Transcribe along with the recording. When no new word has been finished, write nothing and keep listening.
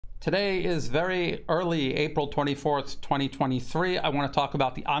Today is very early, April 24th, 2023. I want to talk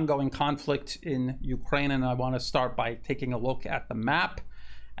about the ongoing conflict in Ukraine, and I want to start by taking a look at the map.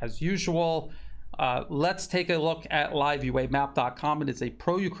 As usual, let's take a look at liveuamap.com. It is a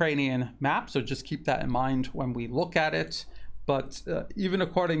pro-Ukrainian map, so just keep that in mind when we look at it. But even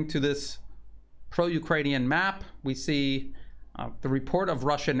according to this pro-Ukrainian map, we see the report of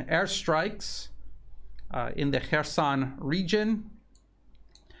Russian airstrikes in the Kherson region.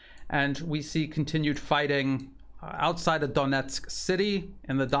 And we see continued fighting outside of Donetsk city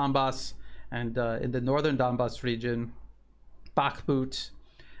in the Donbass and in the northern Donbass region, Bakhmut.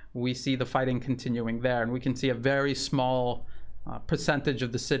 We see the fighting continuing there. And we can see a very small percentage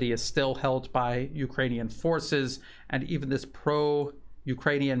of the city is still held by Ukrainian forces. And even this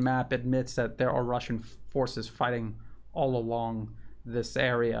pro-Ukrainian map admits that there are Russian forces fighting all along this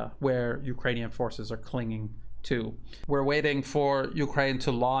area where Ukrainian forces are clinging to. We're waiting for Ukraine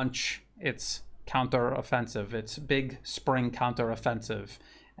to launch its counteroffensive, its big spring counteroffensive.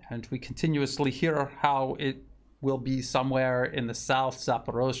 And we continuously hear how it will be somewhere in the south,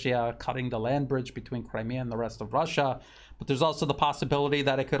 Zaporozhye, cutting the land bridge between Crimea and the rest of Russia. But there's also the possibility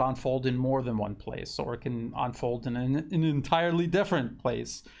that it could unfold in more than one place, or it can unfold in an entirely different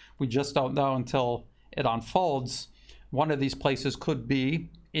place. We just don't know until it unfolds. One of these places could be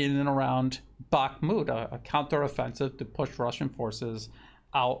in and around Bakhmut, a counteroffensive to push Russian forces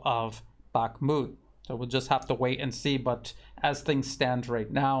out of Bakhmut. So we'll just have to wait and see. But as things stand right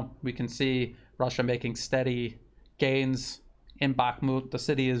now, we can see Russia making steady gains in Bakhmut. The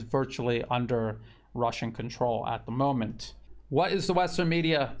city is virtually under Russian control at the moment. What is the Western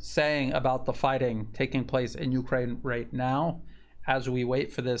media saying about the fighting taking place in Ukraine right now as we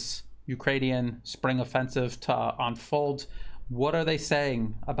wait for this Ukrainian spring offensive to unfold? What are they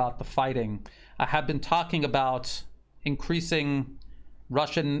saying about the fighting? I have been talking about increasing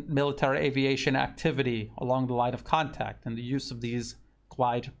Russian military aviation activity along the line of contact and the use of these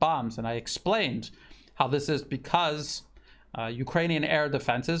glide bombs. And I explained how this is because Ukrainian air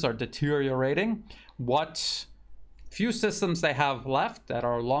defenses are deteriorating. What few systems they have left that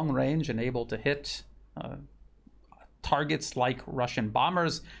are long range and able to hit targets like Russian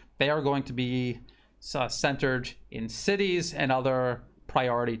bombers, they are going to be centered in cities and other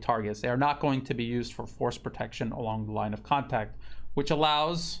priority targets. They are not going to be used for force protection along the line of contact, which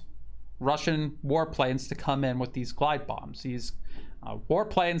allows Russian warplanes to come in with these glide bombs. These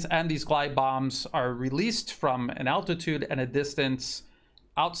warplanes and these glide bombs are released from an altitude and a distance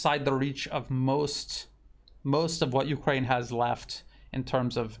outside the reach of most of what Ukraine has left in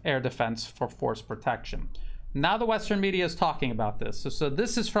terms of air defense for force protection. Now the Western media is talking about this. So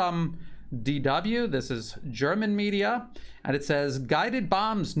this is from DW, this is German media, and it says, guided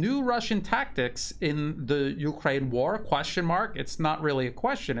bombs, new Russian tactics in the Ukraine war, question mark. It's not really a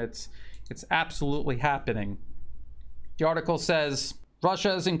question, it's absolutely happening. The article says,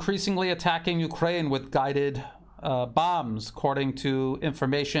 Russia is increasingly attacking Ukraine with guided bombs, according to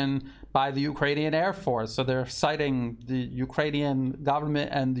information by the Ukrainian Air Force. So they're citing the Ukrainian government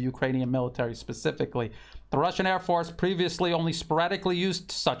and the Ukrainian military specifically. The Russian Air Force previously only sporadically used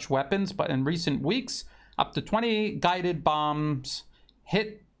such weapons, but in recent weeks, up to 20 guided bombs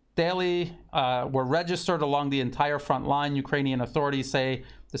hit daily were registered along the entire front line. Ukrainian authorities say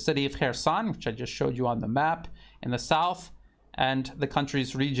the city of Kherson, which I just showed you on the map, in the south, and the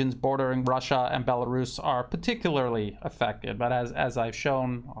country's regions bordering Russia and Belarus are particularly affected. But as I've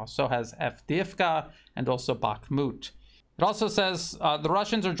shown, so has Avdiivka and also Bakhmut. It also says the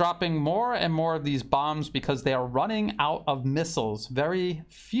Russians are dropping more and more of these bombs because they are running out of missiles. Very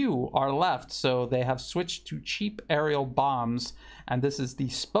few are left, so they have switched to cheap aerial bombs. And this is the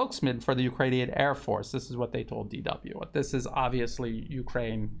spokesman for the Ukrainian Air Force. This is what they told DW. This is obviously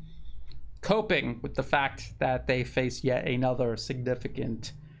Ukraine coping with the fact that they face yet another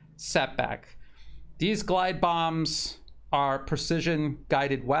significant setback. These glide bombs are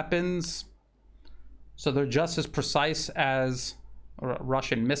precision-guided weapons, so they're just as precise as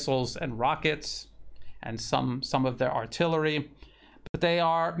Russian missiles and rockets and some of their artillery, but they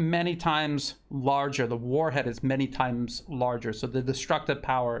are many times larger. The warhead is many times larger, so the destructive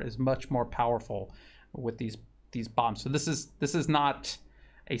power is much more powerful with these bombs. So this is not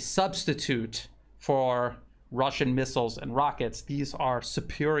a substitute for Russian missiles and rockets. These are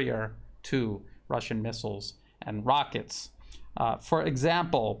superior to Russian missiles and rockets. For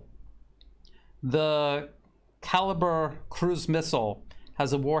example, the Caliber cruise missile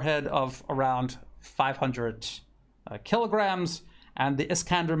has a warhead of around 500 kilograms, and the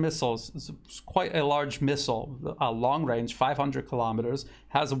Iskander missiles is quite a large missile, long range, 500 kilometers,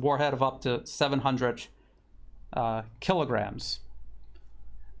 has a warhead of up to 700 kilograms.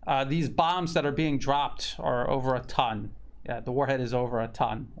 these bombs that are being dropped are over a ton. Yeah, the warhead is over a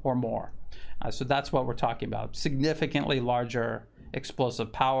ton or more. So that's what we're talking about. Significantly larger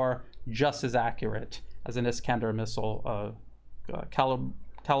explosive power, just as accurate as an Iskander missile,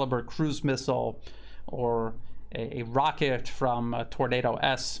 caliber cruise missile, or a rocket from a Tornado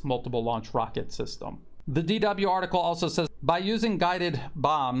S multiple launch rocket system. The DW article also says, by using guided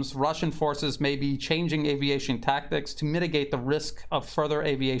bombs, Russian forces may be changing aviation tactics to mitigate the risk of further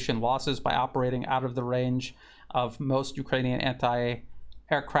aviation losses by operating out of the range of most Ukrainian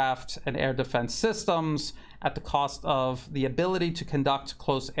anti-aircraft and air defense systems at the cost of the ability to conduct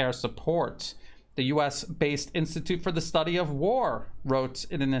close air support. The US-based Institute for the Study of War wrote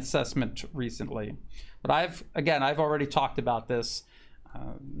in an assessment recently. But I've already talked about this.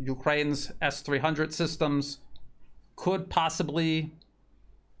 Ukraine's S-300 systems could possibly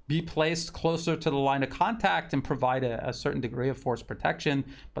be placed closer to the line of contact and provide a certain degree of force protection,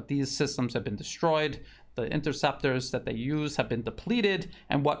 but these systems have been destroyed. The interceptors that they use have been depleted,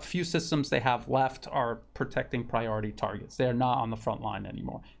 and what few systems they have left are protecting priority targets. They are not on the front line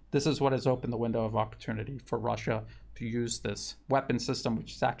anymore. This is what has opened the window of opportunity for Russia to use this weapon system,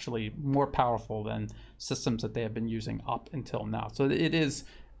 which is actually more powerful than systems that they have been using up until now. So it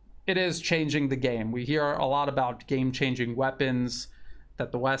is changing the game. We hear a lot about game-changing weapons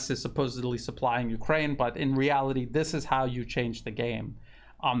that the West is supposedly supplying Ukraine, but in reality, this is how you change the game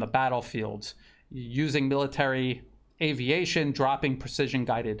on the battlefield. Using military aviation, dropping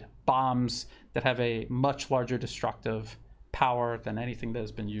precision-guided bombs that have a much larger destructive power than anything that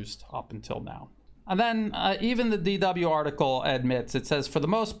has been used up until now. And then even the DW article admits, it says, for the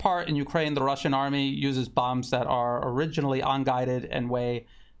most part in Ukraine, the Russian army uses bombs that are originally unguided and weigh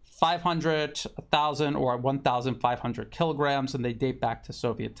 500, 1,000, or 1,500 kilograms, and they date back to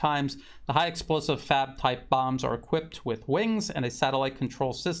Soviet times. The high explosive FAB type bombs are equipped with wings and a satellite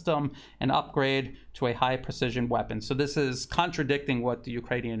control system, and upgrade to a high precision weapon. So this is contradicting what the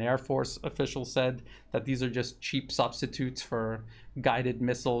Ukrainian Air Force official said, that these are just cheap substitutes for guided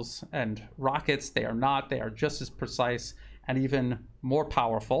missiles and rockets. They are not. They are just as precise and even more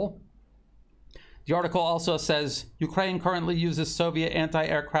powerful. The article also says Ukraine currently uses Soviet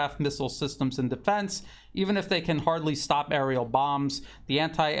anti-aircraft missile systems in defense. Even if they can hardly stop aerial bombs, the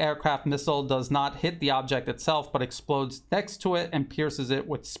anti-aircraft missile does not hit the object itself, but explodes next to it and pierces it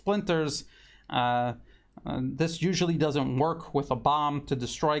with splinters. This usually doesn't work with a bomb. To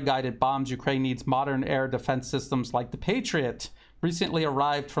destroy guided bombs, Ukraine needs modern air defense systems like the Patriot, recently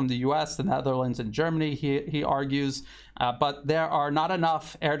arrived from the US, the Netherlands, and Germany, he argues. But there are not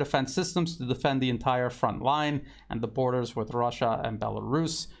enough air defense systems to defend the entire front line and the borders with Russia and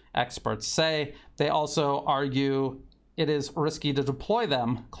Belarus, experts say. They also argue it is risky to deploy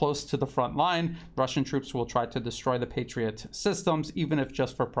them close to the front line. Russian troops will try to destroy the Patriot systems, even if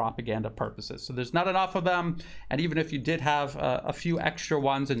just for propaganda purposes. So there's not enough of them. And even if you did have a few extra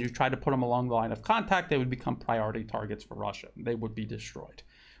ones and you tried to put them along the line of contact, they would become priority targets for Russia. They would be destroyed,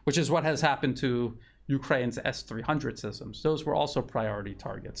 which is what has happened to Ukraine's S-300 systems. Those were also priority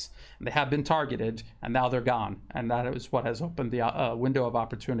targets. And they have been targeted, and now they're gone. And that is what has opened the window of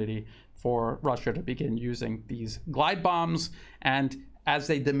opportunity for Russia to begin using these glide bombs. And as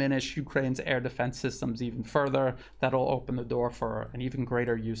they diminish Ukraine's air defense systems even further, that'll open the door for an even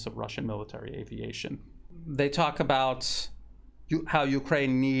greater use of Russian military aviation. They talk about how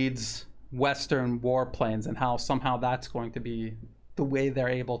Ukraine needs Western warplanes and how somehow that's going to be the way they're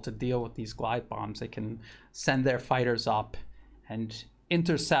able to deal with these glide bombs. They can send their fighters up and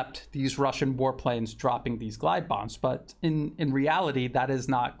intercept these Russian warplanes dropping these glide bombs. But in reality, that is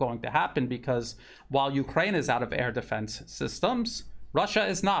not going to happen, because while Ukraine is out of air defense systems, Russia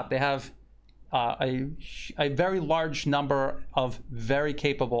is not. They have a very large number of very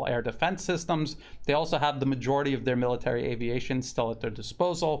capable air defense systems. They also have the majority of their military aviation still at their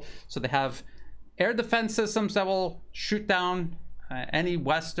disposal. So they have air defense systems that will shoot down any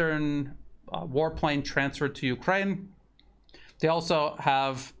Western warplane transferred to Ukraine. They also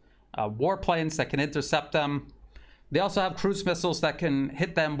have warplanes that can intercept them. They also have cruise missiles that can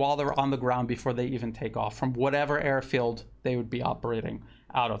hit them while they're on the ground before they even take off from whatever airfield they would be operating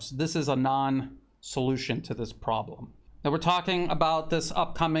out of. So this is a non-solution to this problem. Now we're talking about this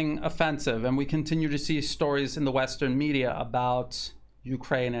upcoming offensive, and we continue to see stories in the Western media about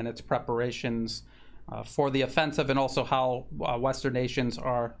Ukraine and its preparations for the offensive, and also how Western nations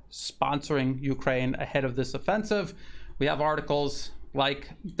are sponsoring Ukraine ahead of this offensive. We have articles like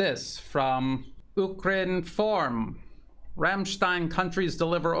this from Ukrinform. Ramstein countries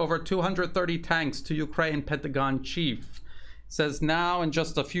deliver over 230 tanks to Ukraine, Pentagon chief. It says now in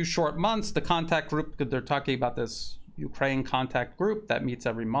just a few short months, the contact group, they're talking about this Ukraine contact group that meets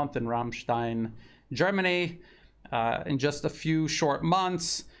every month in Ramstein, Germany. In just a few short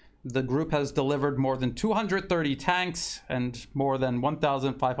months, the group has delivered more than 230 tanks and more than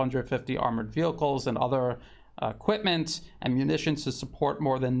 1,550 armored vehicles and other equipment and munitions to support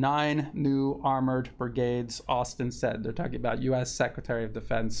more than 9 new armored brigades, Austin said. They're talking about U.S. Secretary of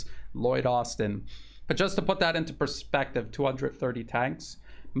Defense Lloyd Austin. But just to put that into perspective, 230 tanks,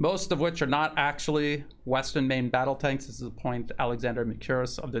 most of which are not actually Western main battle tanks. This is a point Alexander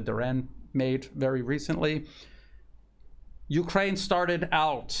Mercouris of the Duran made very recently. Ukraine started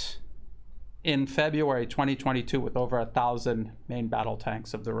out in February 2022 with over 1,000 main battle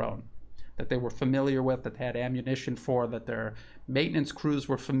tanks of their own that they were familiar with, that they had ammunition for, that their maintenance crews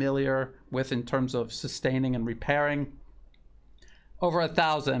were familiar with in terms of sustaining and repairing. Over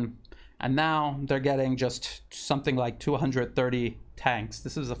 1,000, and now they're getting just something like 230 tanks.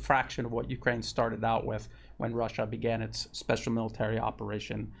 This is a fraction of what Ukraine started out with when Russia began its special military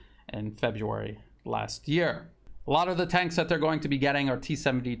operation in February last year. A lot of the tanks that they're going to be getting are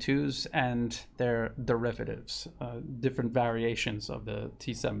T-72s and their derivatives, different variations of the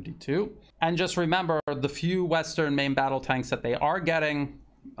T-72. And just remember, the few Western main battle tanks that they are getting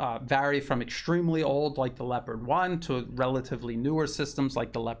vary from extremely old, like the Leopard 1, to relatively newer systems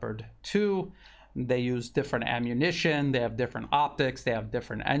like the Leopard 2. They use different ammunition, they have different optics, they have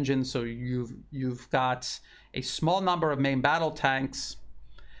different engines. So you've got a small number of main battle tanks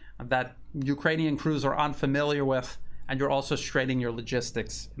that Ukrainian crews are unfamiliar with, and you're also straining your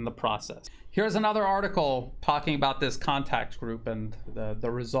logistics in the process. Here's another article talking about this contact group and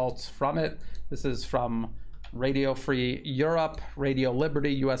the results from it. This is from Radio Free Europe, Radio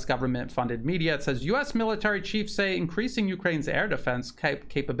Liberty, U.S. government-funded media. It says, U.S. military chiefs say increasing Ukraine's air defense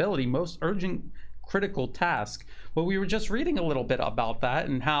capability, most urgent critical task. Well, we were just reading a little bit about that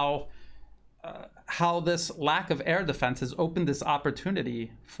and how this lack of air defense has opened this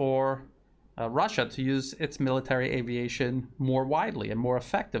opportunity for Russia to use its military aviation more widely and more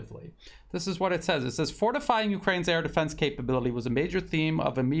effectively. This is what it says. It says, fortifying Ukraine's air defense capability was a major theme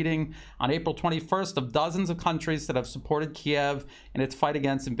of a meeting on April 21st of dozens of countries that have supported Kiev in its fight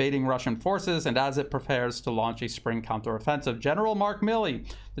against invading Russian forces and as it prepares to launch a spring counteroffensive. General Mark Milley,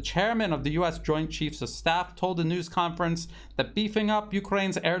 the chairman of the U.S. Joint Chiefs of Staff, told a news conference that beefing up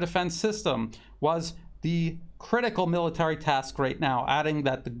Ukraine's air defense system was the critical military task right now, adding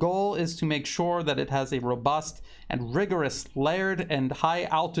that the goal is to make sure that it has a robust and rigorous layered and high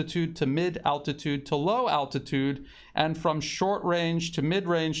altitude to mid altitude to low altitude and from short range to mid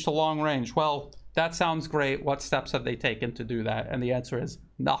range to long range. Well, that sounds great. What steps have they taken to do that? And the answer is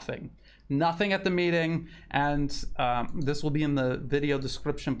nothing. Nothing at the meeting, and this will be in the video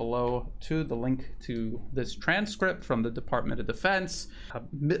description below too, the link to this transcript from the Department of Defense.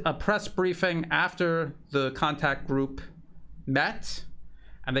 A press briefing after the contact group met,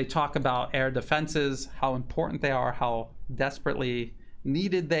 and they talk about air defenses, how important they are, how desperately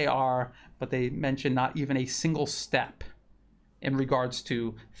needed they are, but they mention not even a single step in regards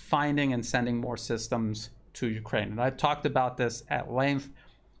to finding and sending more systems to Ukraine. And I've talked about this at length.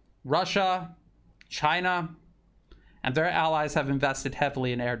 Russia, China, and their allies have invested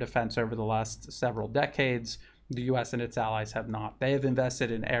heavily in air defense over the last several decades. The U.S. and its allies have not. They have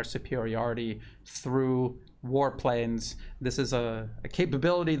invested in air superiority through warplanes. This is a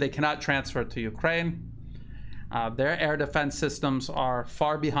capability they cannot transfer to Ukraine. Their air defense systems are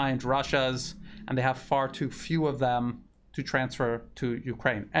far behind Russia's, and they have far too few of them to transfer to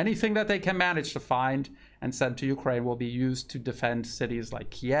Ukraine. Anything that they can manage to find and send to Ukraine will be used to defend cities like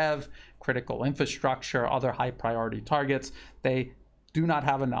Kiev, critical infrastructure, other high priority targets. They do not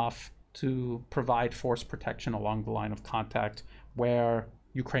have enough to provide force protection along the line of contact where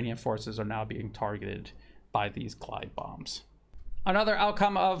Ukrainian forces are now being targeted by these glide bombs. Another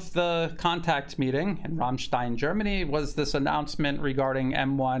outcome of the contact meeting in Ramstein, Germany, was this announcement regarding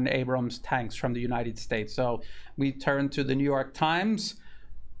M1 Abrams tanks from the United States. So we turn to the New York Times.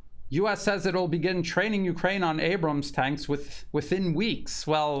 U.S. says it will begin training Ukraine on Abrams tanks within weeks.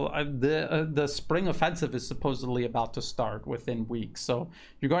 Well, the spring offensive is supposedly about to start within weeks. So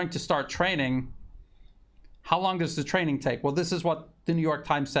you're going to start training. How long does the training take? Well, this is what the New York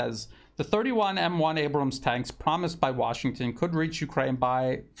Times says. The 31 M1 Abrams tanks promised by Washington could reach Ukraine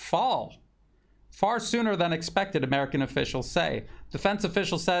by fall, far sooner than expected, American officials say. Defense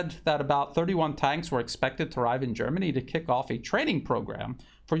officials said that about 31 tanks were expected to arrive in Germany to kick off a training program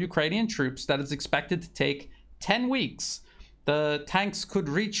for Ukrainian troops that is expected to take 10 weeks. The tanks could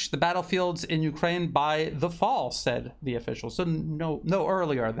reach the battlefields in Ukraine by the fall, said the officials. So no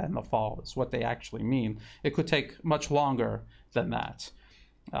earlier than the fall is what they actually mean. It could take much longer than that.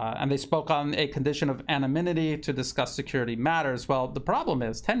 And they spoke on a condition of anonymity to discuss security matters. Well, the problem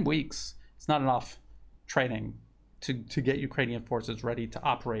is 10 weeks is not enough training to get Ukrainian forces ready to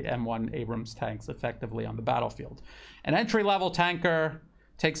operate M1 Abrams tanks effectively on the battlefield. An entry-level tanker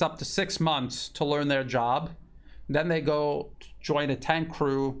takes up to 6 months to learn their job. Then they go join a tank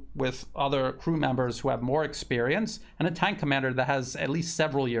crew with other crew members who have more experience, and a tank commander that has at least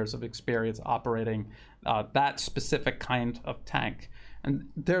several years of experience operating that specific kind of tank. And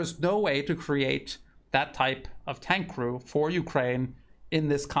there's no way to create that type of tank crew for Ukraine in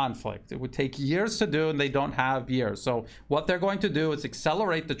this conflict. It would take years to do, and they don't have years. So what they're going to do is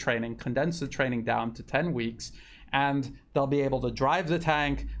accelerate the training, condense the training down to 10 weeks, and they'll be able to drive the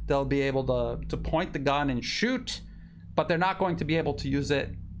tank, they'll be able to point the gun and shoot, but they're not going to be able to use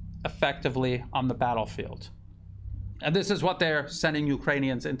it effectively on the battlefield. And this is what they're sending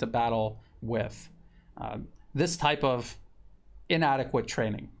Ukrainians into battle with. This type of inadequate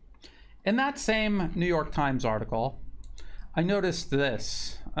training. In that same New York Times article, I noticed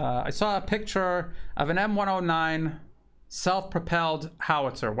this. I saw a picture of an M109 self-propelled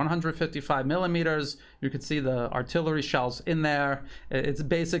howitzer, 155 millimeters. You could see the artillery shells in there. It's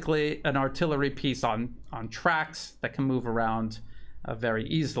basically an artillery piece on tracks that can move around very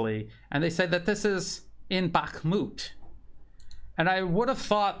easily. And they say that this is in Bakhmut. And I would have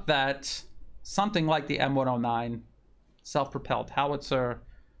thought that something like the M109 self-propelled howitzer,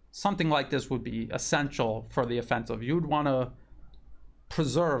 something like this would be essential for the offensive. You'd want to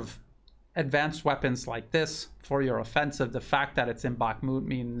preserve advanced weapons like this for your offensive. The fact that it's in Bakhmut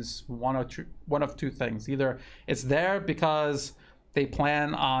means one of two things. Either it's there because they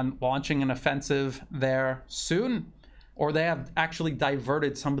plan on launching an offensive there soon, or they have actually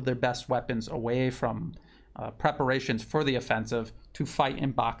diverted some of their best weapons away from preparations for the offensive to fight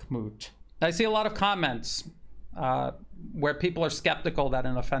in Bakhmut. I see a lot of comments where people are skeptical that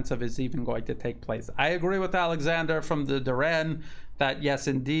an offensive is even going to take place. I agree with Alexander from the Duran that yes,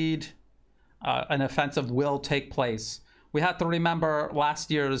 indeed, an offensive will take place. We have to remember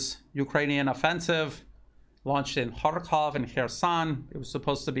last year's Ukrainian offensive launched in Kharkov and Kherson. It was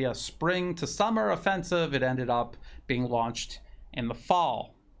supposed to be a spring to summer offensive. It ended up being launched in the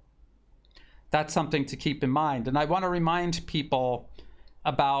fall. That's something to keep in mind. And I want to remind people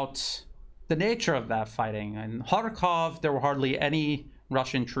about the nature of that fighting. In Kharkov, there were hardly any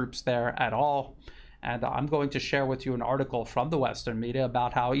Russian troops there at all. And I'm going to share with you an article from the Western media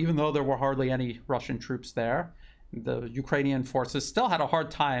about how even though there were hardly any Russian troops there, the Ukrainian forces still had a hard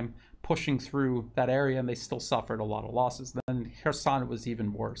time pushing through that area, and they still suffered a lot of losses. Then Kherson was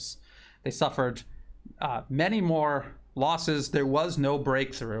even worse. They suffered many more losses. There was no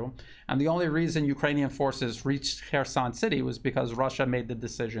breakthrough, and the only reason Ukrainian forces reached Kherson city was because Russia made the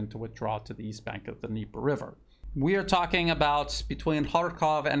decision to withdraw to the east bank of the Dnieper River. We are talking about, between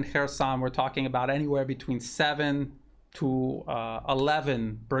Kharkov and Kherson, we're talking about anywhere between 7 to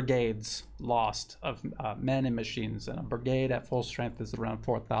 11 brigades lost of men and machines, and a brigade at full strength is around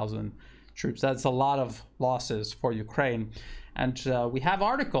 4,000 troops. That's a lot of losses for Ukraine. And we have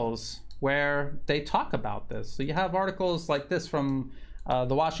articles where they talk about this. So you have articles like this from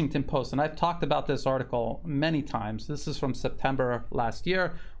the Washington Post, and I've talked about this article many times. This is from September last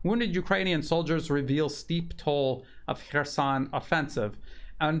year. Wounded Ukrainian soldiers reveal steep toll of Kherson offensive.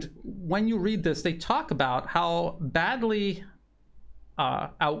 And when you read this, they talk about how badly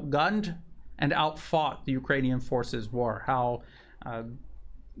outgunned and outfought the Ukrainian forces were, how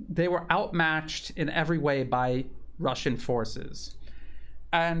they were outmatched in every way by Russian forces.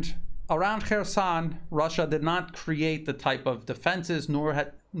 And around Kherson, Russia did not create the type of defenses, nor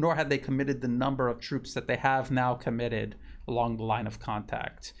had they committed the number of troops that they have now committed along the line of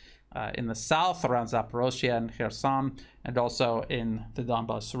contact. In the south, around Zaporozhye and Kherson, and also in the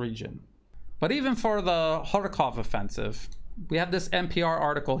Donbas region. But even for the Kharkov offensive, we have this NPR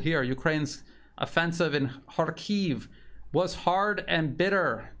article here. Ukraine's offensive in Kharkiv was hard and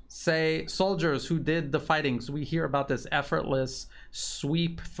bitter, say soldiers who did the fighting. So we hear about this effortless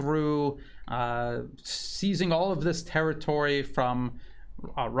sweep through, seizing all of this territory from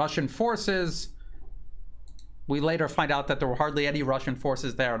Russian forces. We later find out that there were hardly any Russian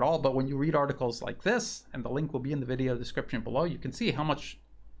forces there at all, but when you read articles like this, and the link will be in the video description below, you can see how much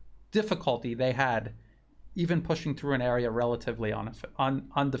difficulty they had even pushing through an area relatively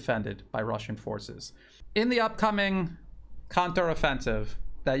undefended by Russian forces. In the upcoming counteroffensive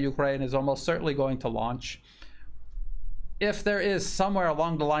that Ukraine is almost certainly going to launch, if there is somewhere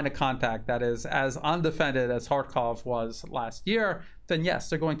along the line of contact that is as undefended as Kharkov was last year, then yes,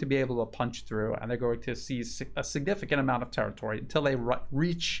 they're going to be able to punch through, and they're going to seize a significant amount of territory until they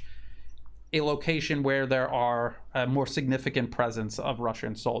reach a location where there are a more significant presence of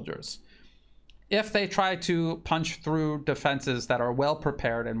Russian soldiers. If they try to punch through defenses that are well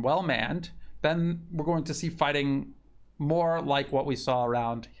prepared and well manned, then we're going to see fighting more like what we saw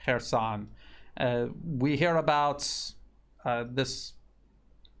around Kherson. We hear about this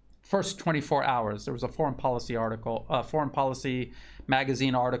first 24 hours. There was a foreign policy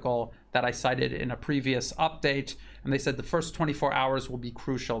magazine article that I cited in a previous update, and they said the first 24 hours will be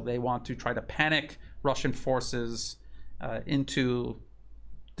crucial. They want to try to panic Russian forces into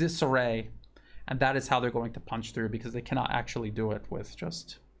disarray, and that is how they're going to punch through, because they cannot actually do it with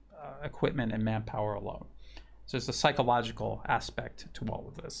just equipment and manpower alone. So there's a psychological aspect to all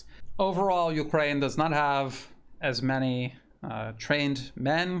of this. Overall, Ukraine does not have as many trained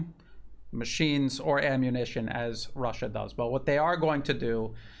men, machines, or ammunition as Russia does. But what they are going to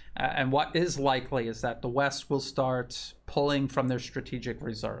do, and what is likely, is that the West will start pulling from their strategic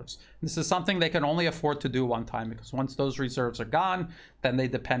reserves. This is something they can only afford to do one time, because once those reserves are gone, then they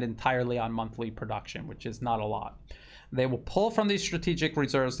depend entirely on monthly production, which is not a lot. They will pull from these strategic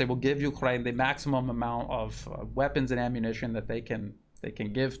reserves. They will give Ukraine the maximum amount of weapons and ammunition that they can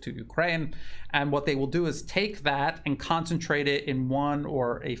give to Ukraine. And what they will do is take that and concentrate it in one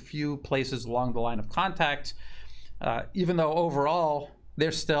or a few places along the line of contact, even though overall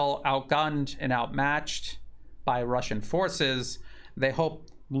they're still outgunned and outmatched by Russian forces. They hope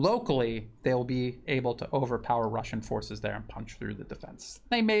locally they'll be able to overpower Russian forces there and punch through the defense.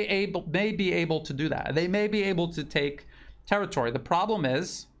 They may be able to do that. They may be able to take territory. The problem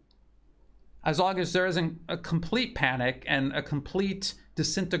is, as long as there isn't a complete panic and a complete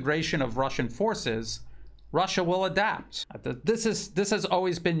disintegration of Russian forces, Russia will adapt. This has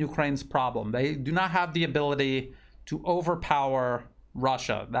always been Ukraine's problem. They do not have the ability to overpower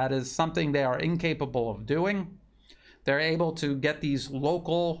Russia. That is something they are incapable of doing. They're able to get these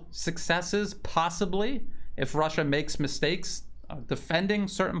local successes, possibly, if Russia makes mistakes defending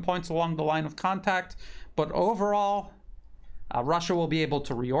certain points along the line of contact. But overall, Russia will be able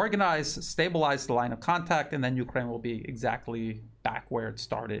to reorganize, stabilize the line of contact, and then Ukraine will be exactly back where it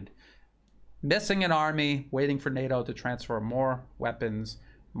started. Missing an army, waiting for NATO to transfer more weapons,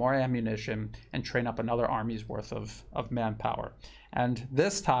 more ammunition, and train up another army's worth of manpower. And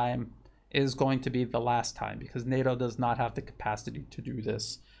this time is going to be the last time, because NATO does not have the capacity to do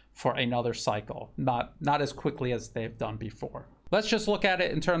this for another cycle, not as quickly as they've done before. Let's just look at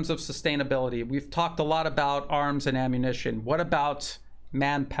it in terms of sustainability. We've talked a lot about arms and ammunition. What about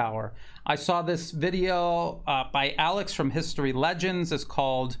manpower? I saw this video by Alex from History Legends. It's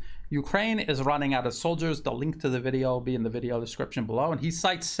called Ukraine is Running Out of Soldiers. The link to the video will be in the video description below. And he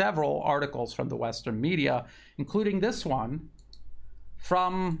cites several articles from the Western media, including this one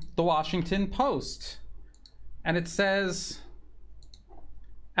from the Washington Post. And it says,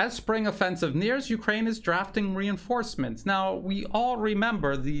 as spring offensive nears, Ukraine is drafting reinforcements. Now, we all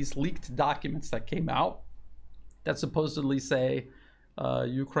remember these leaked documents that came out that supposedly say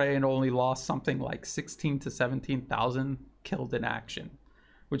Ukraine only lost something like 16 to 17,000 killed in action,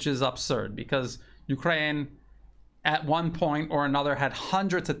 which is absurd, because Ukraine at one point or another had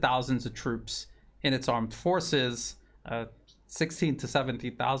hundreds of thousands of troops in its armed forces. 16 to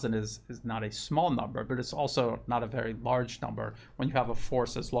 17,000 is not a small number, but it's also not a very large number when you have a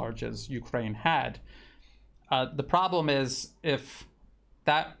force as large as Ukraine had. The problem is, if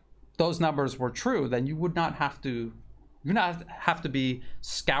those numbers were true, then you would not have to be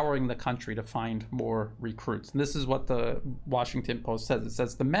scouring the country to find more recruits. And this is what the Washington Post says. It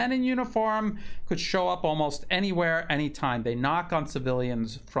says the men in uniform could show up almost anywhere, anytime. They knock on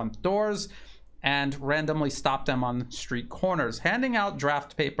civilians' front doors and randomly stop them on street corners, handing out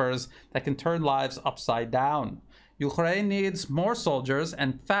draft papers that can turn lives upside down. Ukraine needs more soldiers,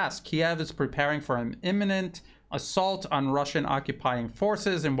 and fast. Kiev is preparing for an imminent assault on Russian occupying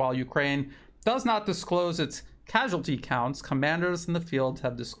forces, and while Ukraine does not disclose its casualty counts, commanders in the field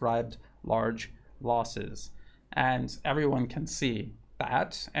have described large losses. And everyone can see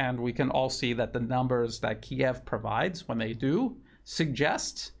that, and we can all see that the numbers that Kiev provides, when they do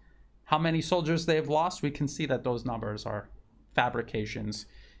suggest how many soldiers they've lost, we can see that those numbers are fabrications,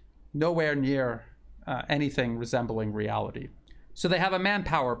 nowhere near anything resembling reality. So they have a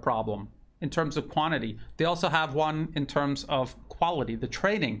manpower problem in terms of quantity. They also have one in terms of quality, the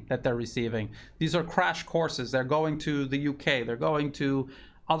training that they're receiving. These are crash courses. They're going to the UK. They're going to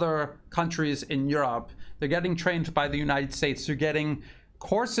other countries in Europe. They're getting trained by the United States. They're getting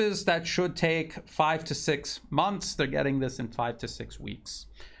courses that should take 5 to 6 months. They're getting this in 5 to 6 weeks.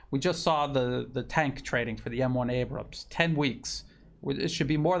 We just saw the tank training for the M1 Abrams, 10 weeks. It should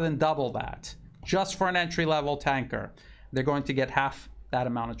be more than double that, just for an entry-level tanker. They're going to get half that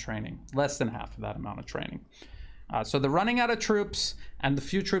amount of training, less than half of that amount of training. So they're running out of troops, and the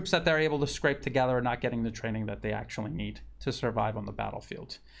few troops that they're able to scrape together are not getting the training that they actually need to survive on the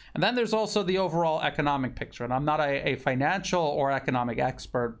battlefield. And then there's also the overall economic picture. And I'm not a financial or economic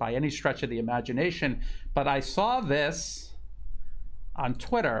expert by any stretch of the imagination, but I saw this on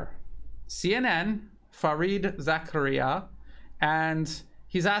Twitter. CNN, Fareed Zakaria, and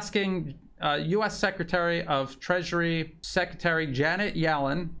he's asking U.S. Secretary of Treasury Secretary Janet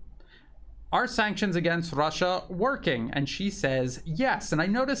Yellen, are sanctions against Russia working? And she says yes. And I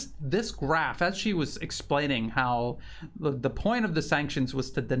noticed this graph as she was explaining how the point of the sanctions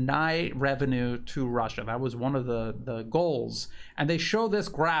was to deny revenue to Russia. That was one of the goals. And they show this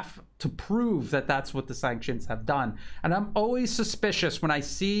graph to prove that that's what the sanctions have done. And I'm always suspicious when I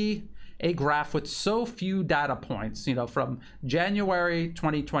see a graph with so few data points, you know, from January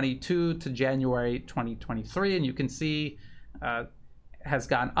 2022 to January 2023. And you can see has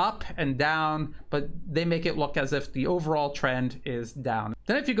gone up and down, but they make it look as if the overall trend is down.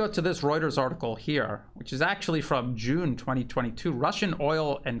 Then if you go to this Reuters article here, which is actually from June 2022, Russian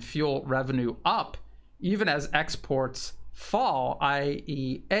oil and fuel revenue up even as exports fall,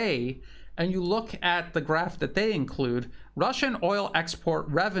 IEA, and you look at the graph that they include, Russian oil export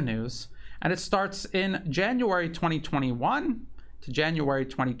revenues, and it starts in January 2021 to January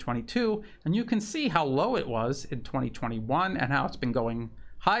 2022, and you can see how low it was in 2021 and how it's been going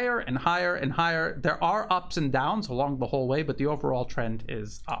higher and higher and higher. There are ups and downs along the whole way, but the overall trend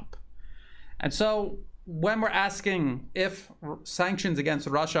is up. And so when we're asking if sanctions against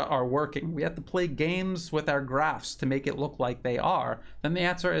Russia are working, we have to play games with our graphs to make it look like they are, then the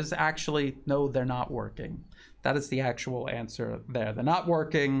answer is actually no, they're not working. That is the actual answer there. They're not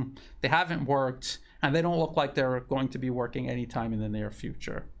working, they haven't worked, and they don't look like they're going to be working anytime in the near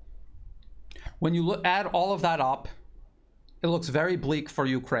future. When you add all of that up, it looks very bleak for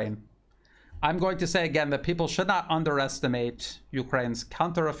Ukraine. I'm going to say again that people should not underestimate Ukraine's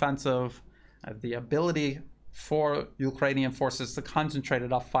counteroffensive, the ability for Ukrainian forces to concentrate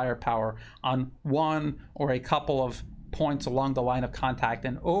enough firepower on one or a couple of points along the line of contact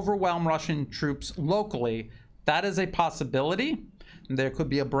and overwhelm Russian troops locally. That is a possibility. There could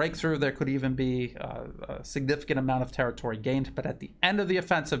be a breakthrough. There could even be a significant amount of territory gained. But at the end of the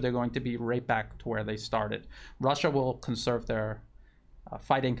offensive, they're going to be right back to where they started. Russia will conserve their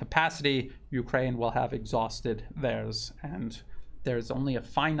fighting capacity. Ukraine will have exhausted theirs. And there's only a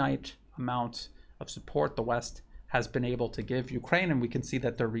finite amount of support the West has been able to give Ukraine, and we can see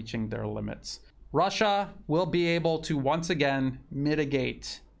that they're reaching their limits. Russia will be able to once again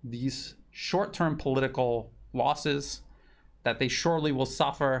mitigate these short-term political losses that they surely will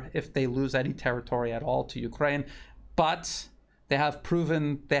suffer if they lose any territory at all to Ukraine, but they have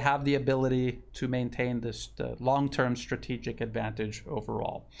proven they have the ability to maintain this long-term strategic advantage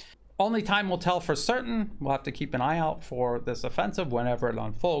overall. Only time will tell for certain. We'll have to keep an eye out for this offensive whenever it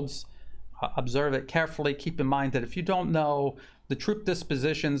unfolds. Observe it carefully. Keep in mind that if you don't know the troop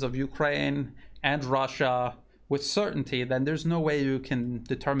dispositions of Ukraine and Russia with certainty, then there's no way you can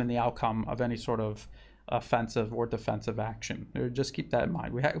determine the outcome of any sort of offensive or defensive action. Just keep that in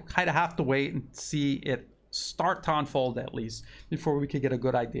mind. We kind of have to wait and see it start to unfold at least before we could get a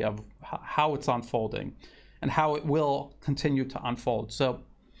good idea of how it's unfolding and how it will continue to unfold. So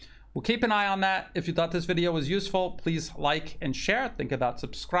we'll keep an eye on that. If you thought this video was useful, please like and share. Think about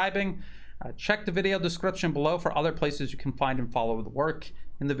subscribing. Check the video description below for other places you can find and follow the work.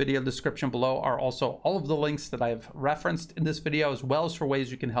 In the video description below are also all of the links that I've referenced in this video, as well as for ways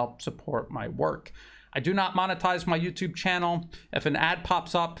you can help support my work. I do not monetize my YouTube channel. If an ad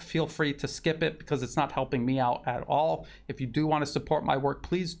pops up, feel free to skip it because it's not helping me out at all. If you do want to support my work,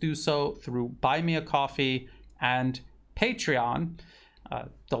 please do so through Buy Me a Coffee and Patreon.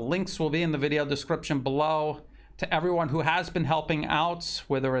 The links will be in the video description below. To everyone who has been helping out,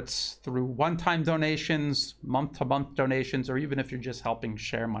 whether it's through one-time donations, month-to-month donations, or even if you're just helping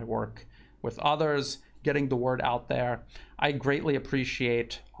share my work with others, getting the word out there, I greatly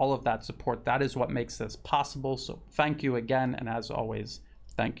appreciate all of that support. That is what makes this possible. So thank you again. And as always,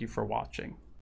 thank you for watching.